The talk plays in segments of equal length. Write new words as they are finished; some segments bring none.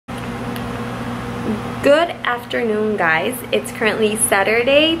Good afternoon, guys. It's currently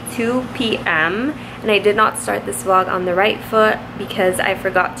Saturday, 2 p.m. and I did not start this vlog on the right foot because I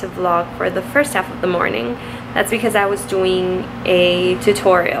forgot to vlog for the first half of the morning. That's because I was doing a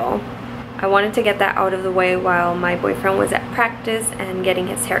tutorial. I wanted to get that out of the way while my boyfriend was at practice and getting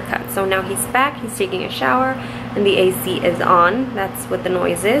his hair cut. So now he's back, he's taking a shower, and the AC is on. That's what the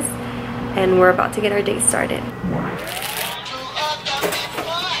noise is. And we're about to get our day started.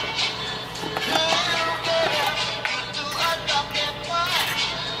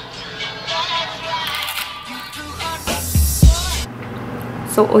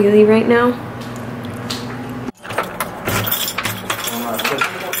 So oily right now.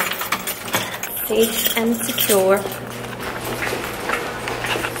 Safe and secure.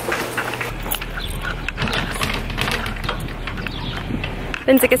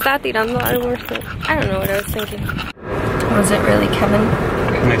 Pensé que estaba tirando algo. I don't know what I was thinking. Was it really Kevin?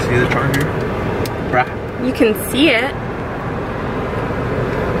 Can I see the charger? Bruh. You can see it.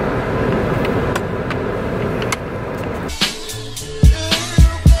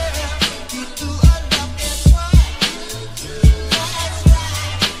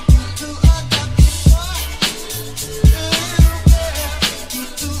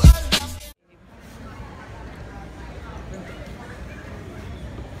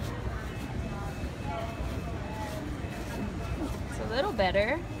 A little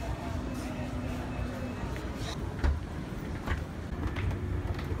better.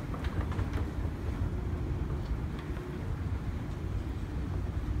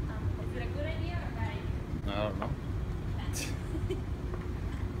 Is it a good idea or a bad idea? I don't know.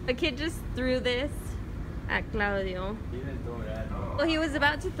 A kid just threw this at Claudio. He didn't throw it at me. Well, he was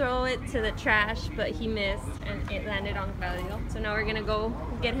about to throw it to the trash, but he missed and it landed on Claudio. So now we're gonna go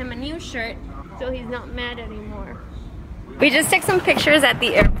get him a new shirt so he's not mad anymore. We just took some pictures at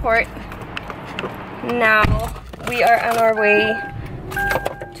the airport. Now we are on our way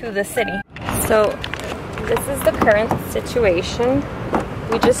to the city. So this is the current situation.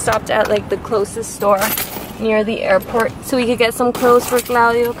 We just stopped at like the closest store near the airport so we could get some clothes for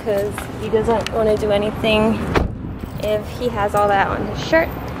Claudio because he doesn't want to do anything if he has all that on his shirt.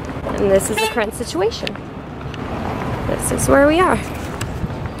 And this is the current situation. This is where we are.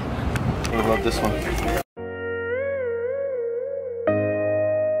 What about this one?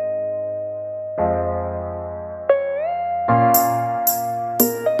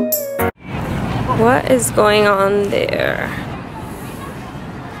 What is going on there?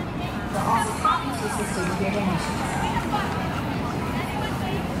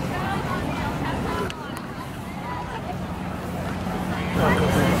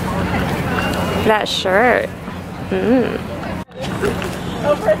 That shirt.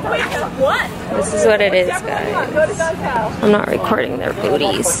 What? This is what it is, guys. I'm not recording their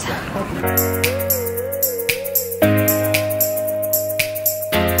booties.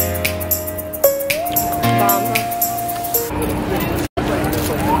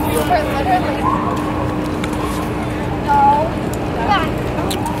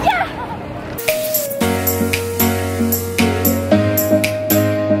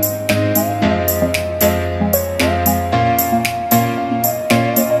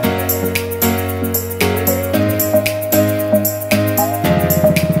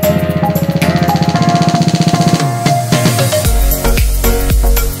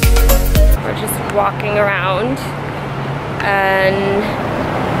 Walking around and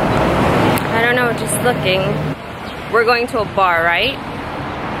I don't know, just looking. We're going to a bar, right?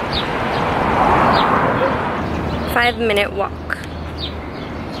 5-minute walk.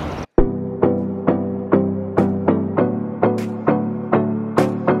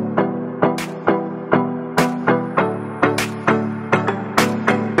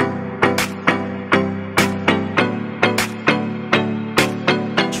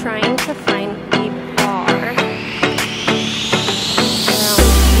 Trying to find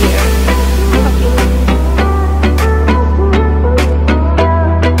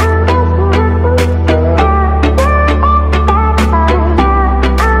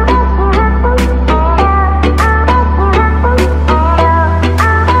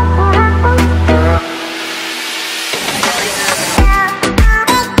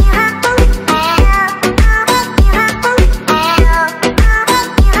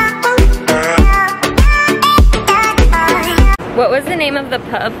What was the name of the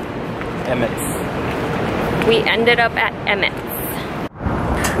pub? Emmett's. We ended up at Emmett's.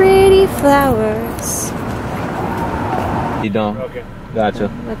 Pretty flowers. You don't? Okay. Gotcha.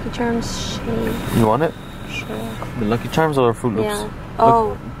 Lucky Charms shake. You want it? Sure. The Lucky Charms or Fruit Loops? Yeah.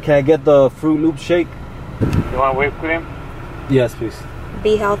 Oh. Can I get the Fruit Loop shake? You want whipped cream? Yes, please.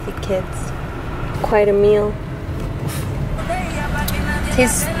 Be healthy, kids. quite a meal.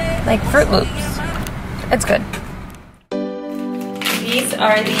 Tastes like Fruit Loops. It's good. These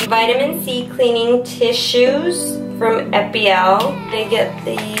are the vitamin C cleaning tissues from Epiel. I get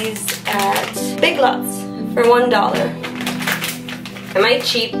these at Big Lots for $1. Am I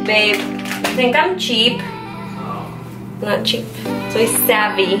cheap, babe? I think I'm cheap. Not cheap. So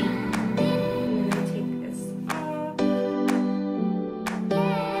savvy.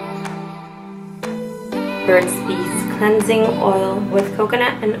 Burt's Bees cleansing oil with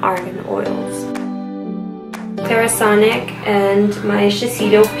coconut and argan oils. Clarisonic and my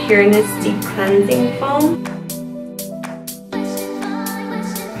Shiseido Pureness Deep Cleansing Foam.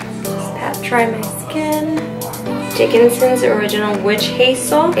 Just pat dry my skin. Dickinson's Original Witch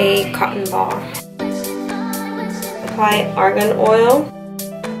Hazel, a cotton ball. Apply argan oil.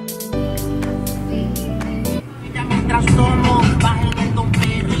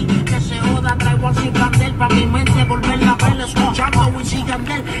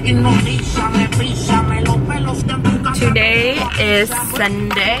 Today is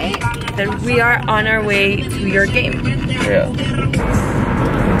Sunday and we are on our way to your game. Yeah.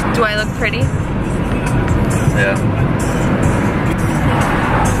 Do I look pretty? Yeah.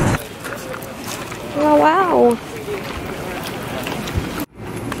 Oh wow.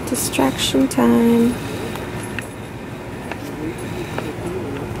 Distraction time.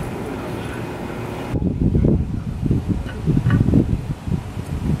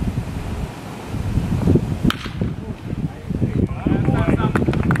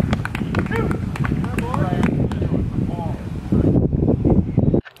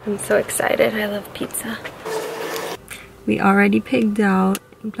 I'm so excited. I love pizza. We already pigged out.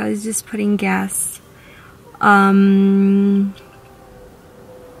 Claudia's just putting gas. And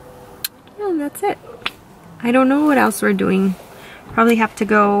that's it. I don't know what else we're doing. Probably have to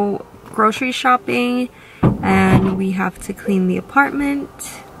go grocery shopping and we have to clean the apartment.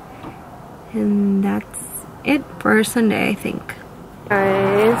 And that's it for Sunday, I think.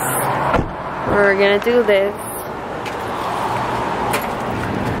 Guys, we're gonna do this.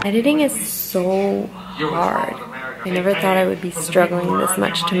 Editing is so hard. I never thought I would be struggling this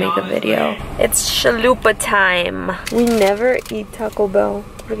much to make a video. It's chalupa time. We never eat Taco Bell.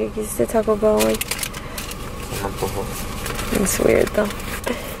 Porque quisiste Taco Bell like... It's weird though.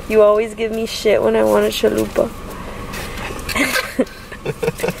 You always give me shit when I want a chalupa.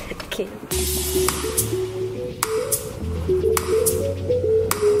 Okay.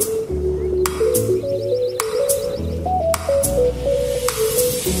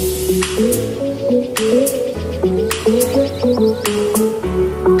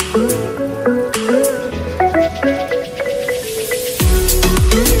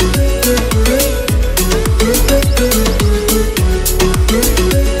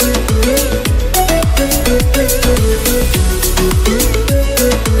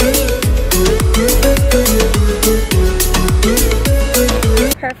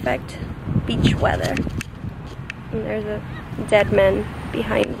 Perfect beach weather. And there's a dead man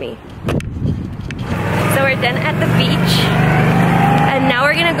behind me. So we're done at the beach. And now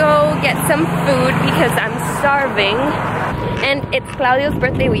we're gonna go get some food because I'm starving. And it's Claudio's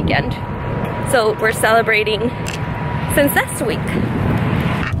birthday weekend. So we're celebrating since last week.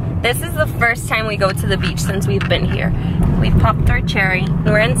 This is the first time we go to the beach since we've been here. We popped our cherry.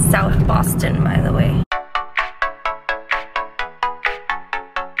 We're in South Boston, by the way.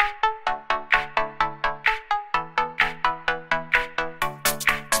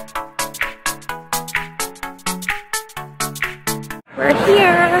 We're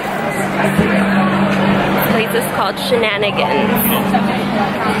here. This place is called Shenanigans.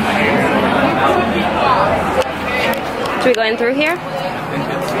 Should we go in through here?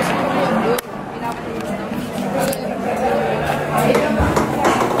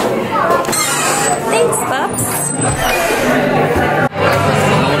 Thanks, pups. That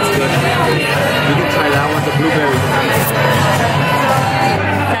one's good. You can try that one, the blueberry.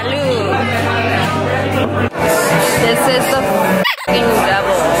 Salud. This is the f***ing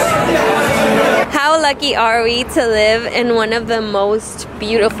devil. How lucky are we to live in one of the most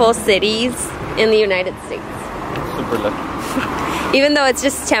beautiful cities in the United States? Super lucky. Even though it's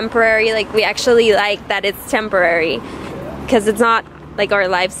just temporary, like we actually like that it's temporary because it's not like our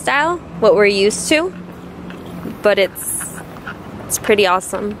lifestyle, what we're used to, but it's pretty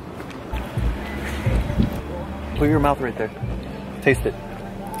awesome. Put your mouth right there. Taste it.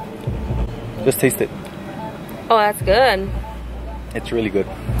 Just taste it. Oh, that's good. It's really good.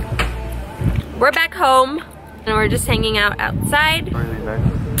 We're back home and we're just hanging out outside. Really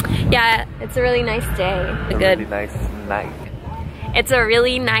nice. Yeah, it's a really nice day. A Good. really nice night. It's a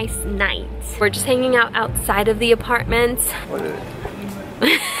really nice night. We're just hanging out outside of the apartment.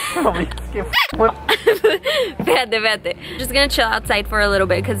 Vete. Just gonna chill outside for a little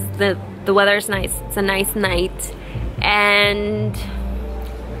bit because the weather's nice. It's a nice night. And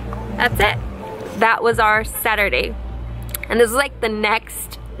that's it. That was our Saturday. And this is like the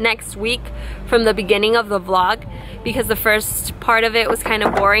next week from the beginning of the vlog because the first part of it was kind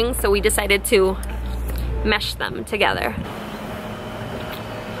of boring, so we decided to mesh them together.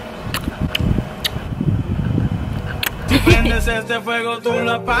 Si prendes este fuego, tú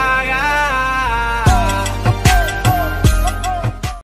lo apagas.